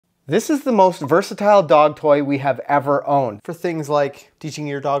This is the most versatile dog toy we have ever owned for things like teaching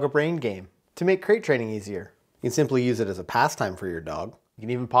your dog a brain game, to make crate training easier. You can simply use it as a pastime for your dog. You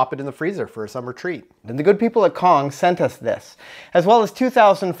can even pop it in the freezer for a summer treat. And the good people at Kong sent us this, as well as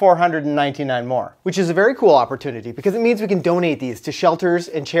 2,499 more, which is a very cool opportunity because it means we can donate these to shelters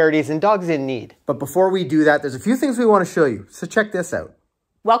and charities and dogs in need. But before we do that, there's a few things we want to show you, so check this out.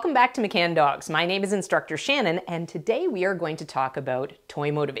 Welcome back to McCann Dogs. My name is Instructor Shannon, and today we are going to talk about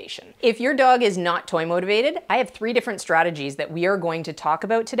toy motivation. If your dog is not toy motivated, I have 3 different strategies that we are going to talk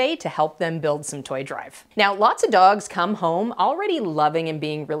about today to help them build some toy drive. Now, lots of dogs come home already loving and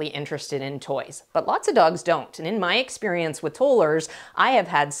being really interested in toys, but lots of dogs don't. And in my experience with tollers, I have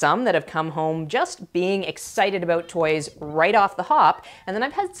had some that have come home just being excited about toys right off the hop, and then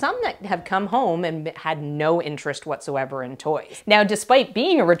I've had some that have come home and had no interest whatsoever in toys. Now, despite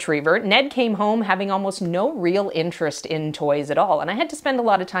being a retriever, Ned came home having almost no real interest in toys at all, and I had to spend a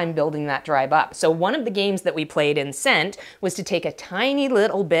lot of time building that drive up. So one of the games that we played in Scent was to take a tiny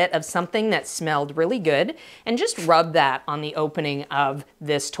little bit of something that smelled really good and just rub that on the opening of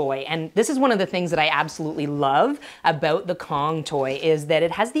this toy. And this is one of the things that I absolutely love about the Kong toy, is that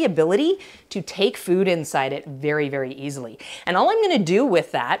it has the ability to take food inside it very, very easily. And all I'm gonna do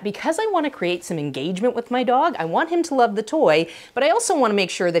with that, because I wanna create some engagement with my dog, I want him to love the toy, but I also wanna make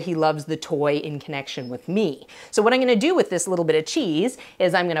sure that he loves the toy in connection with me. So what I'm gonna do with this little bit of cheese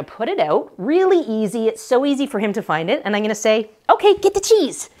is I'm gonna put it out really easy. It's so easy for him to find it. And I'm gonna say, okay, get the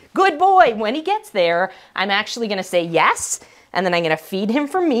cheese. Good boy. When he gets there, I'm actually gonna say yes. And then I'm gonna feed him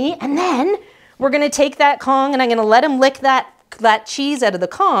from me. And then we're gonna take that Kong and I'm gonna let him lick that cheese out of the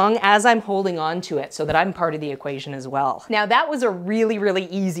Kong as I'm holding on to it so that I'm part of the equation as well. Now that was a really, really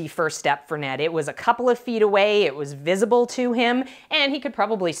easy first step for Ned. It was a couple of feet away, it was visible to him, and he could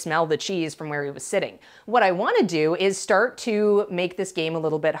probably smell the cheese from where he was sitting. What I want to do is start to make this game a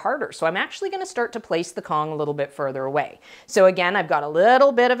little bit harder. So I'm actually going to start to place the Kong a little bit further away. So again, I've got a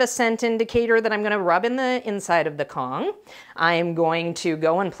little bit of a scent indicator that I'm going to rub in the inside of the Kong. I'm going to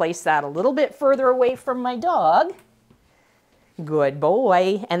go and place that a little bit further away from my dog. Good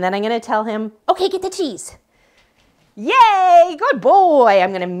boy. And then I'm going to tell him, okay, get the cheese. Yay, good boy. I'm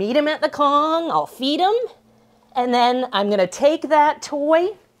going to meet him at the Kong. I'll feed him. And then I'm going to take that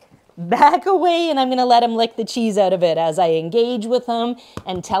toy back away and I'm going to let him lick the cheese out of it as I engage with him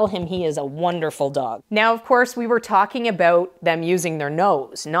and tell him he is a wonderful dog. Now, of course, we were talking about them using their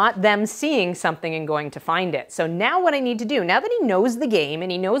nose, not them seeing something and going to find it. So now what I need to do, now that he knows the game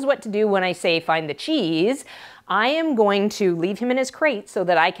and he knows what to do when I say find the cheese, I am going to leave him in his crate so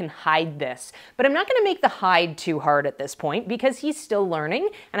that I can hide this. But I'm not going to make the hide too hard at this point because he's still learning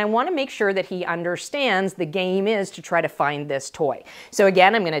and I want to make sure that he understands the game is to try to find this toy. So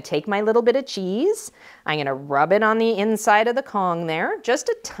again, I'm going to take my little bit of cheese. I'm going to rub it on the inside of the Kong there. Just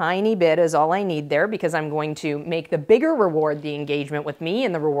a tiny bit is all I need there because I'm going to make the bigger reward the engagement with me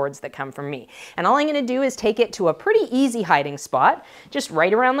and the rewards that come from me. And all I'm going to do is take it to a pretty easy hiding spot, just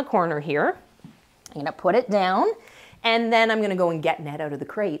right around the corner here. I'm gonna put it down, and then I'm gonna go and get Ned out of the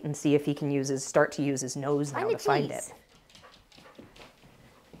crate and see if he can start to use his nose now to find it.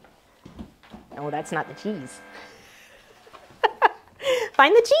 No, that's not the cheese.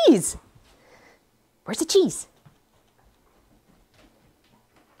 Find the cheese. Where's the cheese?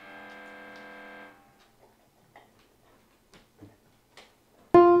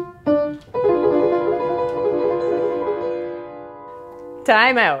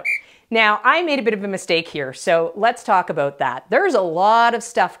 Time out. Now, I made a bit of a mistake here, so let's talk about that. There's a lot of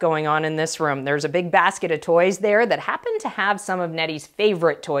stuff going on in this room. There's a big basket of toys there that happen to have some of Nettie's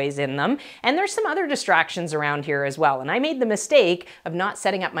favorite toys in them, and there's some other distractions around here as well. And I made the mistake of not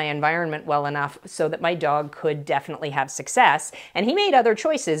setting up my environment well enough so that my dog could definitely have success, and he made other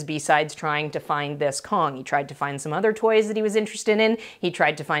choices besides trying to find this Kong. He tried to find some other toys that he was interested in. He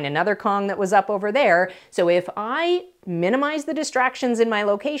tried to find another Kong that was up over there. So if I minimize the distractions in my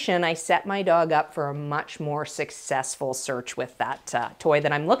location, I set my dog up for a much more successful search with that toy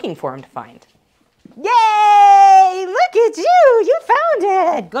that I'm looking for him to find. Yay! Look at you! You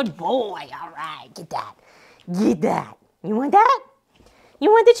found it! Good boy. All right, get that. Get that. You want that? You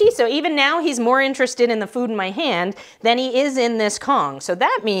want the cheese? So even now he's more interested in the food in my hand than he is in this Kong. So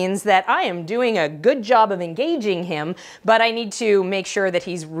that means that I am doing a good job of engaging him, but I need to make sure that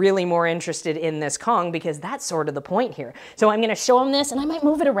he's really more interested in this Kong because that's sort of the point here. So I'm gonna show him this and I might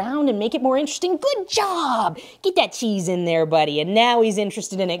move it around and make it more interesting. Good job! Get that cheese in there, buddy. And now he's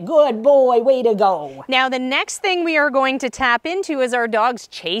interested in it. Good boy, way to go. Now the next thing we are going to tap into is our dog's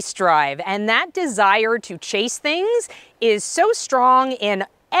chase drive. And that desire to chase things is so strong in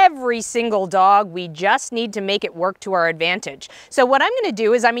every single dog. We just need to make it work to our advantage. So what I'm going to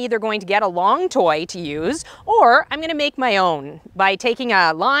do is I'm either going to get a long toy to use, or I'm going to make my own by taking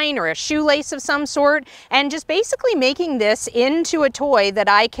a line or a shoelace of some sort and just basically making this into a toy that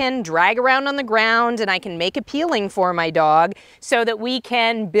I can drag around on the ground and I can make appealing for my dog so that we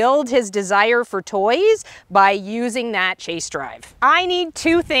can build his desire for toys by using that chase drive. I need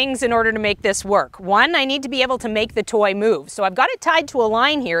two things in order to make this work. One, I need to be able to make the toy move. So I've got it tied to a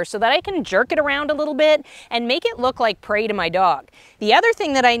line here so that I can jerk it around a little bit and make it look like prey to my dog. The other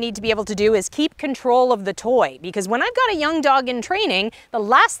thing that I need to be able to do is keep control of the toy, because when I've got a young dog in training, the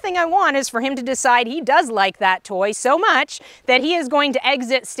last thing I want is for him to decide he does like that toy so much that he is going to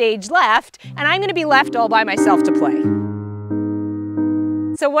exit stage left and I'm going to be left all by myself to play.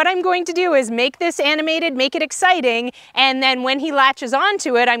 So what I'm going to do is make this animated, make it exciting, and then when he latches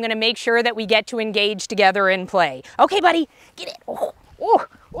onto it, I'm going to make sure that we get to engage together and play. Okay, buddy, get it. Oh, oh,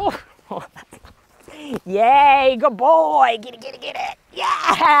 oh, oh. Yay, good boy. Get it.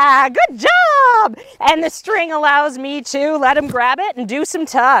 Yeah, good job. And the string allows me to let him grab it and do some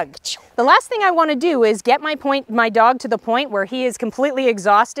tug. The last thing I want to do is get my dog to the point where he is completely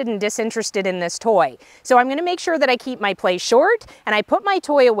exhausted and disinterested in this toy. So I'm going to make sure that I keep my play short and I put my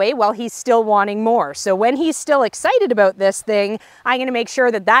toy away while he's still wanting more. So when he's still excited about this thing, I'm going to make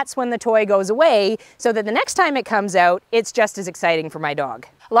sure that that's when the toy goes away so that the next time it comes out, it's just as exciting for my dog.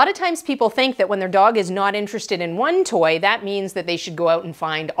 A lot of times people think that when their dog is not interested in one toy, that means that they should go out and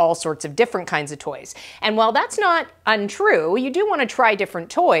find all sorts of different kinds of toys. And while that's not untrue, you do want to try different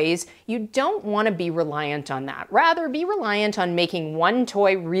toys, you don't want to be reliant on that. Rather, be reliant on making one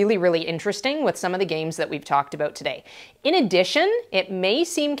toy really, really interesting with some of the games that we've talked about today. In addition, it may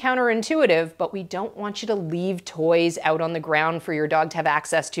seem counterintuitive, but we don't want you to leave toys out on the ground for your dog to have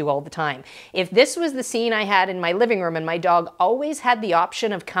access to all the time. If this was the scene I had in my living room and my dog always had the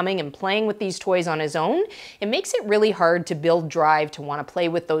option of coming and playing with these toys on his own, it makes it really hard to build drive to want to play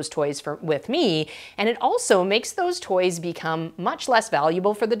with those toys with me, and it also makes those toys become much less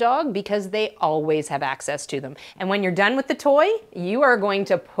valuable for the dog because they always have access to them. And when you're done with the toy, you are going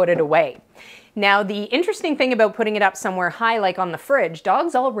to put it away. Now, the interesting thing about putting it up somewhere high, like on the fridge,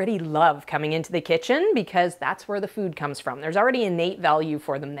 dogs already love coming into the kitchen because that's where the food comes from. There's already innate value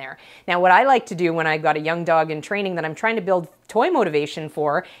for them there. Now, what I like to do when I've got a young dog in training that I'm trying to build toy motivation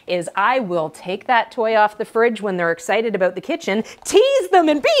for is I will take that toy off the fridge when they're excited about the kitchen, tease them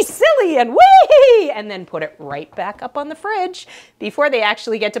and be silly and wee, and then put it right back up on the fridge before they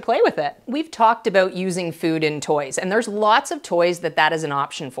actually get to play with it. We've talked about using food in toys, and there's lots of toys that is an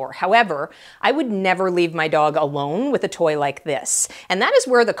option for. However, I would never leave my dog alone with a toy like this. And that is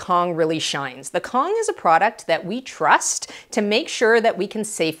where the Kong really shines. The Kong is a product that we trust to make sure that we can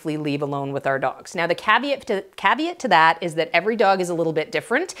safely leave alone with our dogs. Now, the caveat to that is that every dog is a little bit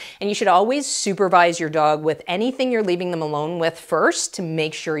different, and you should always supervise your dog with anything you're leaving them alone with first to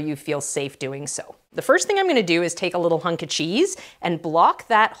make sure you feel safe doing so. The first thing I'm going to do is take a little hunk of cheese and block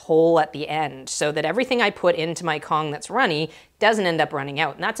that hole at the end so that everything I put into my Kong that's runny doesn't end up running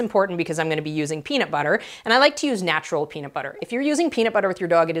out. And that's important because I'm going to be using peanut butter, and I like to use natural peanut butter. If you're using peanut butter with your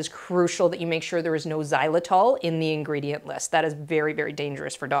dog, it is crucial that you make sure there is no xylitol in the ingredient list. That is very, very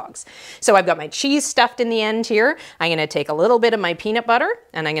dangerous for dogs. So I've got my cheese stuffed in the end here. I'm going to take a little bit of my peanut butter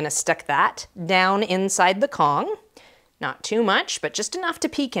and I'm going to stick that down inside the Kong. Not too much, but just enough to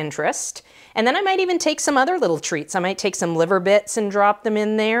pique interest. And then I might even take some other little treats. I might take some liver bits and drop them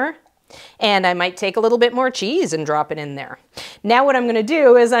in there. And I might take a little bit more cheese and drop it in there. Now what I'm going to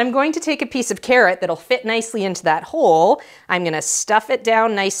do is I'm going to take a piece of carrot that'll fit nicely into that hole. I'm going to stuff it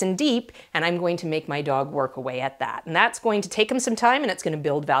down nice and deep, and I'm going to make my dog work away at that. And that's going to take him some time, and it's going to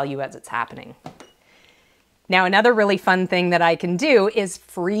build value as it's happening. Now, another really fun thing that I can do is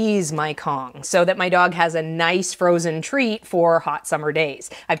freeze my Kong so that my dog has a nice frozen treat for hot summer days.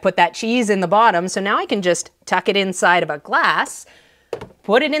 I've put that cheese in the bottom, so now I can just tuck it inside of a glass,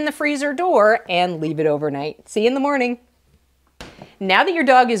 put it in the freezer door, and leave it overnight. See you in the morning. Now that your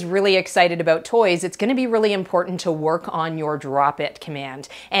dog is really excited about toys, it's going to be really important to work on your drop it command.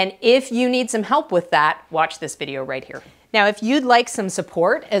 And if you need some help with that, watch this video right here. Now, if you'd like some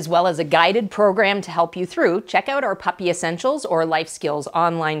support as well as a guided program to help you through, check out our Puppy Essentials or Life Skills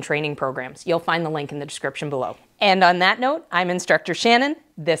online training programs. You'll find the link in the description below. And on that note, I'm Instructor Shannon.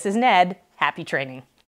 This is Ned. Happy training.